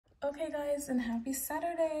Okay guys, and happy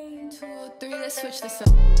Saturday. 2, 3, let's switch this up.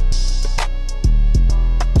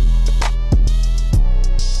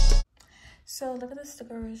 So look at the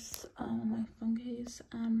stickers on my phone case.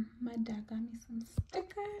 My dad got me some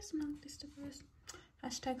stickers, monthly stickers.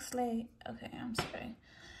 Hashtag slay. Okay, I'm sorry.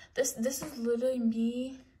 This is literally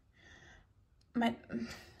me. Why are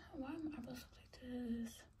my eyebrows look like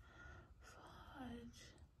this? Fudge.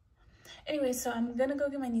 Anyway, so I'm gonna go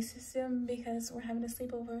get my nieces soon because we're having a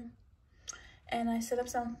sleepover. And I set up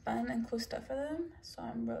some fun and cool stuff for them. So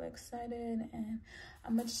I'm really excited, and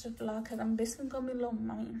I'm gonna just vlog because I'm basically gonna be little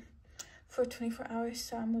mommy for 24 hours.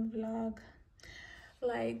 So I'm gonna vlog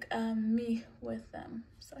like me with them.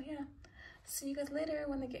 So yeah, see you guys later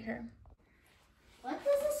when they get here. What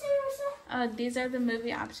does it say, Rosa? These are the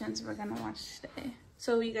movie options we're gonna watch today.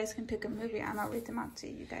 So you guys can pick a movie and I'll read them out to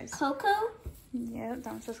you guys. Coco? Yeah, that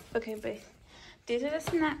one says, okay, but these are the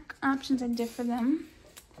snack options I did for them.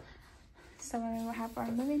 So we will have our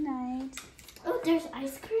movie night. Oh, there's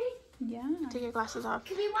ice cream? Yeah. Take your glasses off.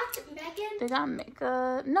 Can we watch Megan? They got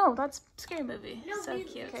makeup. No, that's a scary movie. No, so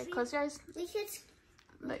cute. Okay, close your eyes. We should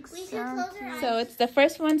Like close our eyes. So it's the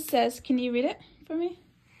first one says, can you read it for me?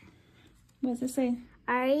 What does it say?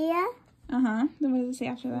 Aria? Uh-huh. Then what does it say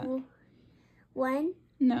after that? 1.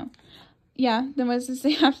 No. Yeah, then what does it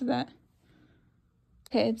say after that?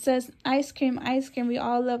 Okay, it says ice cream, ice cream. We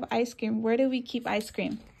all love ice cream. Where do we keep ice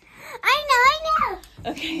cream? I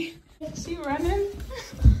know. Okay. Is she running?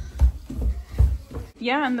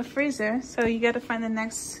 Yeah, in the freezer. So you gotta find the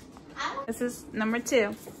next. This is number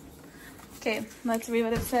 2. Okay, let's read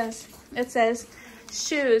what it says. It says,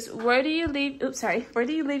 shoes. Where do you leave? Oops, sorry. Where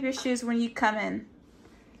do you leave your shoes when you come in?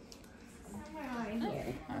 Somewhere over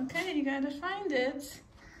here. Okay, you gotta find it.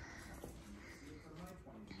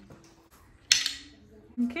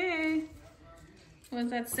 Okay. What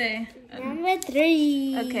does that say? Number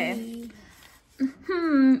 3. Okay.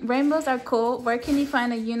 Rainbows are cool. Where can you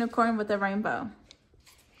find a unicorn with a rainbow?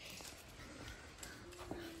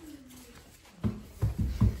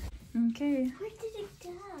 Okay. Where did it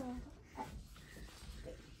go?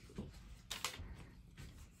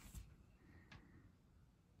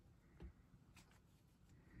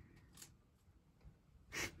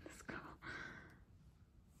 Let's go.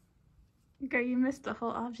 Girl, you missed the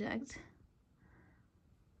whole object.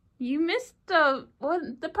 You missed the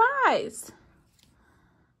prize.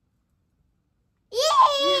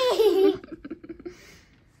 Yay!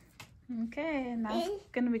 Okay, now it's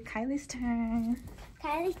gonna be Kylie's turn.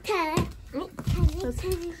 Kylie's turn. Ooh, Kylie's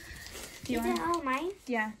turn. do you Is want? it all mine?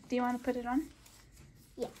 Yeah. Do you want to put it on?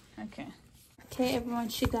 Yeah. Okay. Okay, everyone.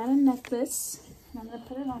 She got a necklace. I'm gonna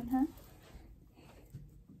put it on her.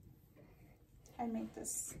 I made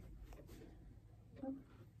this. Oh.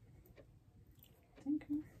 Thank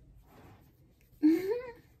you.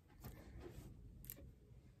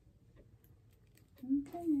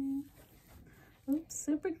 Okay. Oops,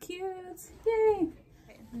 super cute. Yay.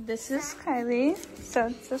 This is Kylie. So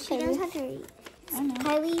it's a She knows Kylie. how to read. I know.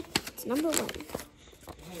 Kylie, it's number 1.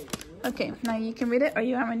 Okay, now you can read it, or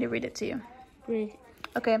you want me to read it to you? Read.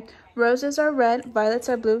 Okay. Roses are red, violets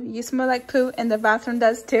are blue. You smell like poo, and the bathroom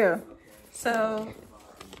does too. So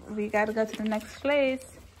we gotta go to the next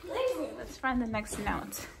place. Where is it? Let's find the next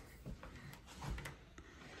note.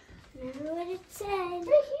 Remember what it said?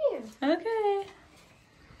 Right here. Okay.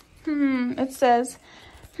 It says,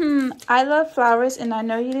 I love flowers and I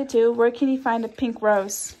know you do too. Where can you find a pink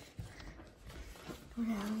rose?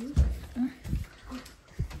 Right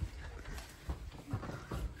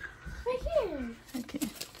here. Okay.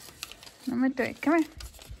 Number 3. Come here.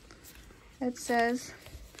 It says,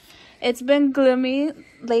 it's been gloomy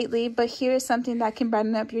lately, but here is something that can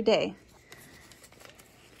brighten up your day.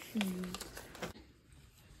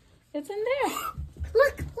 It's in there.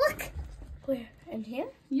 Look. Where? In here?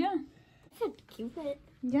 Yeah. Cupid.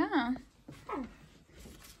 Yeah.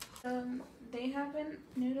 They have been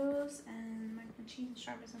noodles and mac and cheese and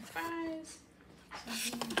strawberries and fries.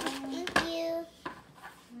 So Thank you.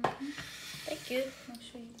 Thank you. make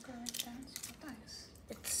sure you go like that. It's so nice.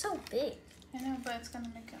 It's so big. I know, but it's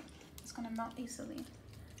gonna melt easily.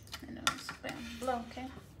 I know. Bam, blow, okay?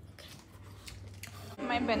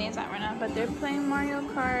 My bunny is out right now, but they're playing Mario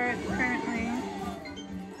Kart currently.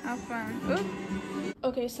 How fun. Oop.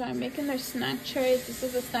 Okay, so I'm making their snack trays. This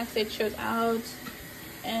is the snacks they chose out.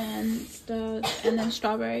 And then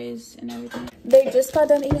strawberries and everything. They just got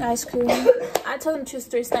done eating ice cream. I told them to choose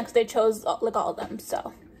 3 snacks. They chose like all of them,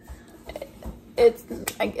 so it's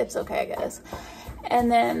okay, I guess.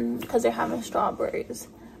 And then because they're having strawberries,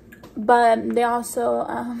 but they also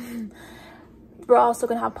we're also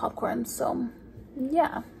gonna have popcorn. So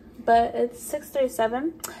yeah, but it's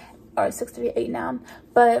 6:37 or 6:38 now,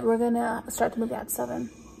 but we're gonna start the movie at 7.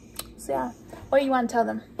 So yeah, what do you want to tell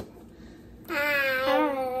them?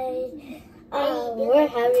 Hi. We're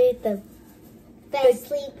having the best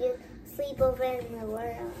sleepover in the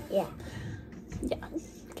world. Yeah. Okay.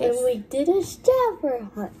 And we did a scavenger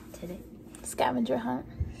hunt today. Scavenger hunt.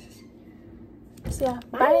 So yeah,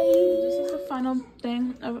 bye. This is the final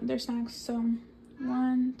thing of their snacks. So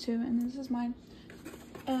 1, 2, and this is mine.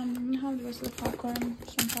 I'm gonna have the rest of the popcorn,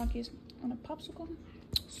 some Takis, and a popsicle.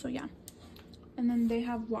 So yeah, and then they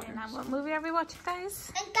have water. Now, what movie are we watching,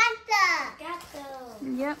 guys? Gato.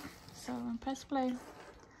 Yep. So press play.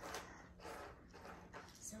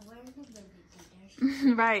 So we're in the movie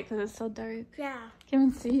theater. Right, because it's so dark. Yeah. Can't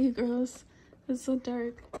even see you, girls. It's so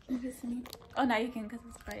dark. Can you see me? Oh, now you can, because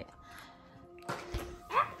it's bright.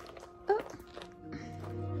 Oh.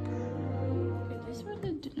 Okay, these were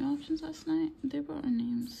the dinner options last night. They brought our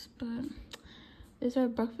names, but these are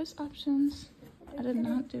breakfast options. I did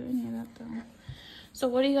not do any of that though. So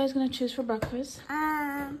what are you guys gonna choose for breakfast?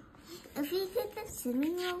 If you get the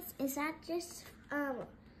cinnamon rolls, is that just are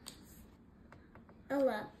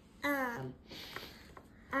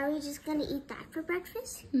we just gonna eat that for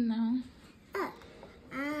breakfast? No.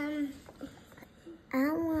 I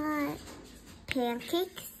want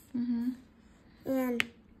pancakes and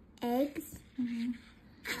eggs. And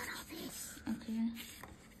all this. Okay.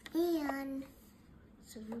 And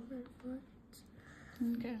cinnamon rolls.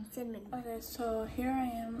 Okay. Cinnamon. Okay, so here I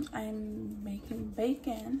am. I'm making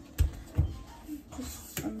bacon.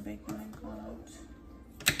 Just some bacon and cloves.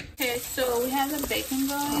 Okay, so we have the bacon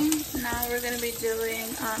going. Now we're gonna be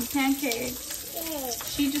doing pancakes. Yay.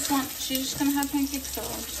 She's just gonna have pancakes, so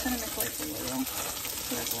I'm just gonna make like a little,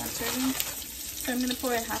 so like 1 serving. So I'm gonna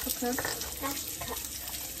pour in half a cup.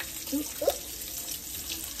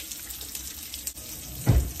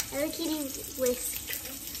 Hello Kitty whisk.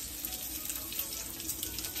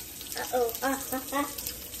 I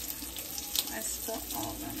spilled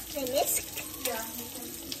all of them. Can I whisk? Yeah.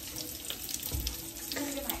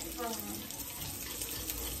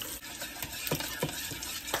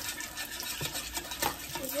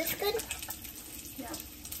 Is this good? Yeah.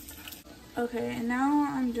 Okay, and now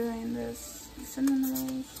I'm doing this cinnamon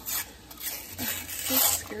rolls. It's so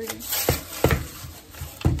scary.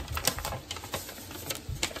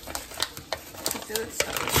 To do it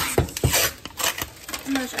stuff.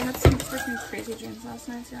 Oh my gosh, I had some freaking crazy dreams last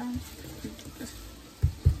night, yeah.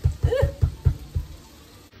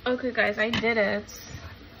 Okay, guys, I did it.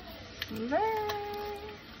 Yay!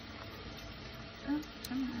 Oh,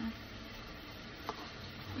 come on.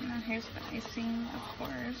 And then here's the icing, of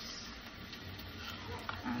course.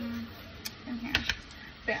 In here.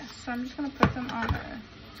 But yeah, so I'm just gonna put them on the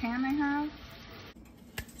pan I have.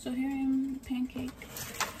 So here I am, pancake.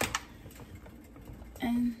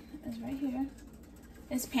 And it's right here.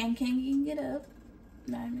 It's pancaking it up.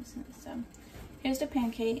 That makes sense. So here's the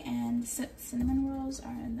pancake, and cinnamon rolls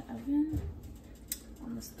are in the oven.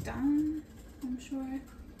 Almost done, I'm sure.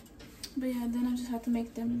 But yeah, then I just have to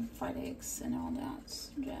make them fried eggs and all that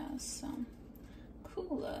jazz. So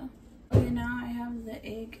cool. Okay, now I have the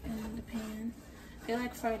egg in the pan. They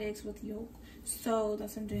like fried eggs with yolk, so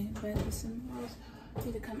that's what I'm doing. But the cinnamon rolls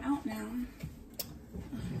need to come out now.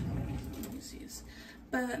 Let me see this.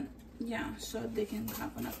 But yeah, so they can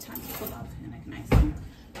have enough time to cool off and I can ice them.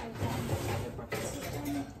 And then the breakfast is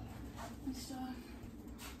done and stuff.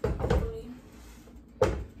 Hopefully.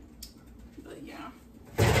 But yeah.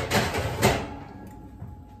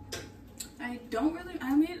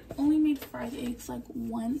 only made fried eggs like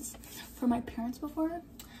once for my parents before.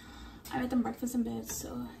 I made them breakfast in bed,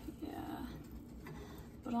 so yeah.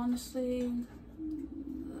 But honestly,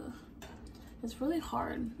 it's really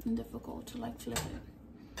hard and difficult to like flip it.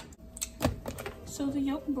 So the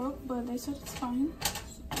yolk broke, but they said it's fine.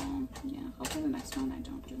 So yeah, hopefully the next one I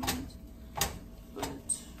don't do that.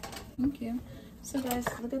 But thank you. So guys,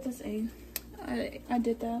 look at this egg. I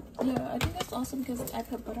did that. Yeah, I think that's also because I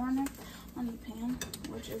put butter on it on the pan,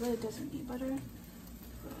 which it really doesn't need butter.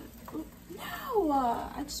 But oh,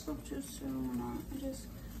 no, I spoke too soon. I just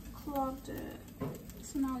clogged it.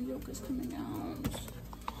 So now yolk is coming out.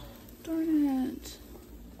 Darn it.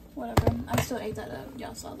 Whatever. I still ate that up.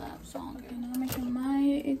 Y'all saw that. So okay, now I'm making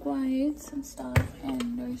my egg whites and stuff,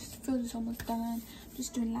 and their food is almost done.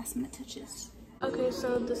 Just doing last minute touches. Okay,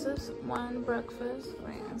 so this is one breakfast.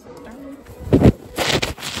 Wait, is it done?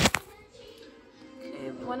 Okay,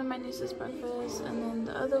 one of my niece's breakfast, and then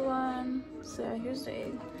the other one. So yeah, here's the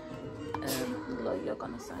egg and a little yolk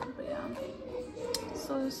on the side. But yeah,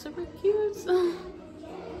 so it's super cute.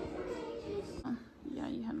 Yeah,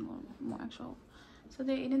 you have more actual. So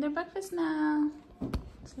they're eating their breakfast now.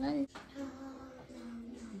 It's nice.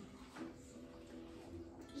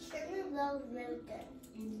 The cinnamon roll is really good.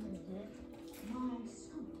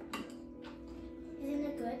 Isn't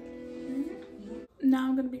it good? Now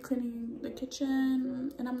I'm gonna be cleaning the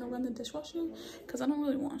kitchen and I'm gonna run the dishwasher because I don't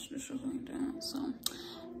really wash dishes like that. So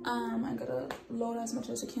I gotta load as much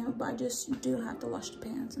as I can, but I just do have to wash the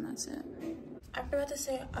pans and that's it. I forgot to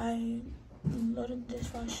say I loaded the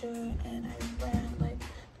dishwasher and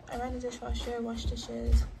I ran the dishwasher, washed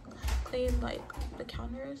dishes, cleaned like the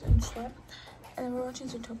counters and swept. And then we're watching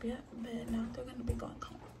Zootopia, but now they're gonna be going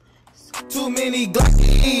home. So. Too many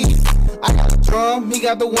Glockies. I got a drum, he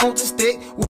got the one to stick.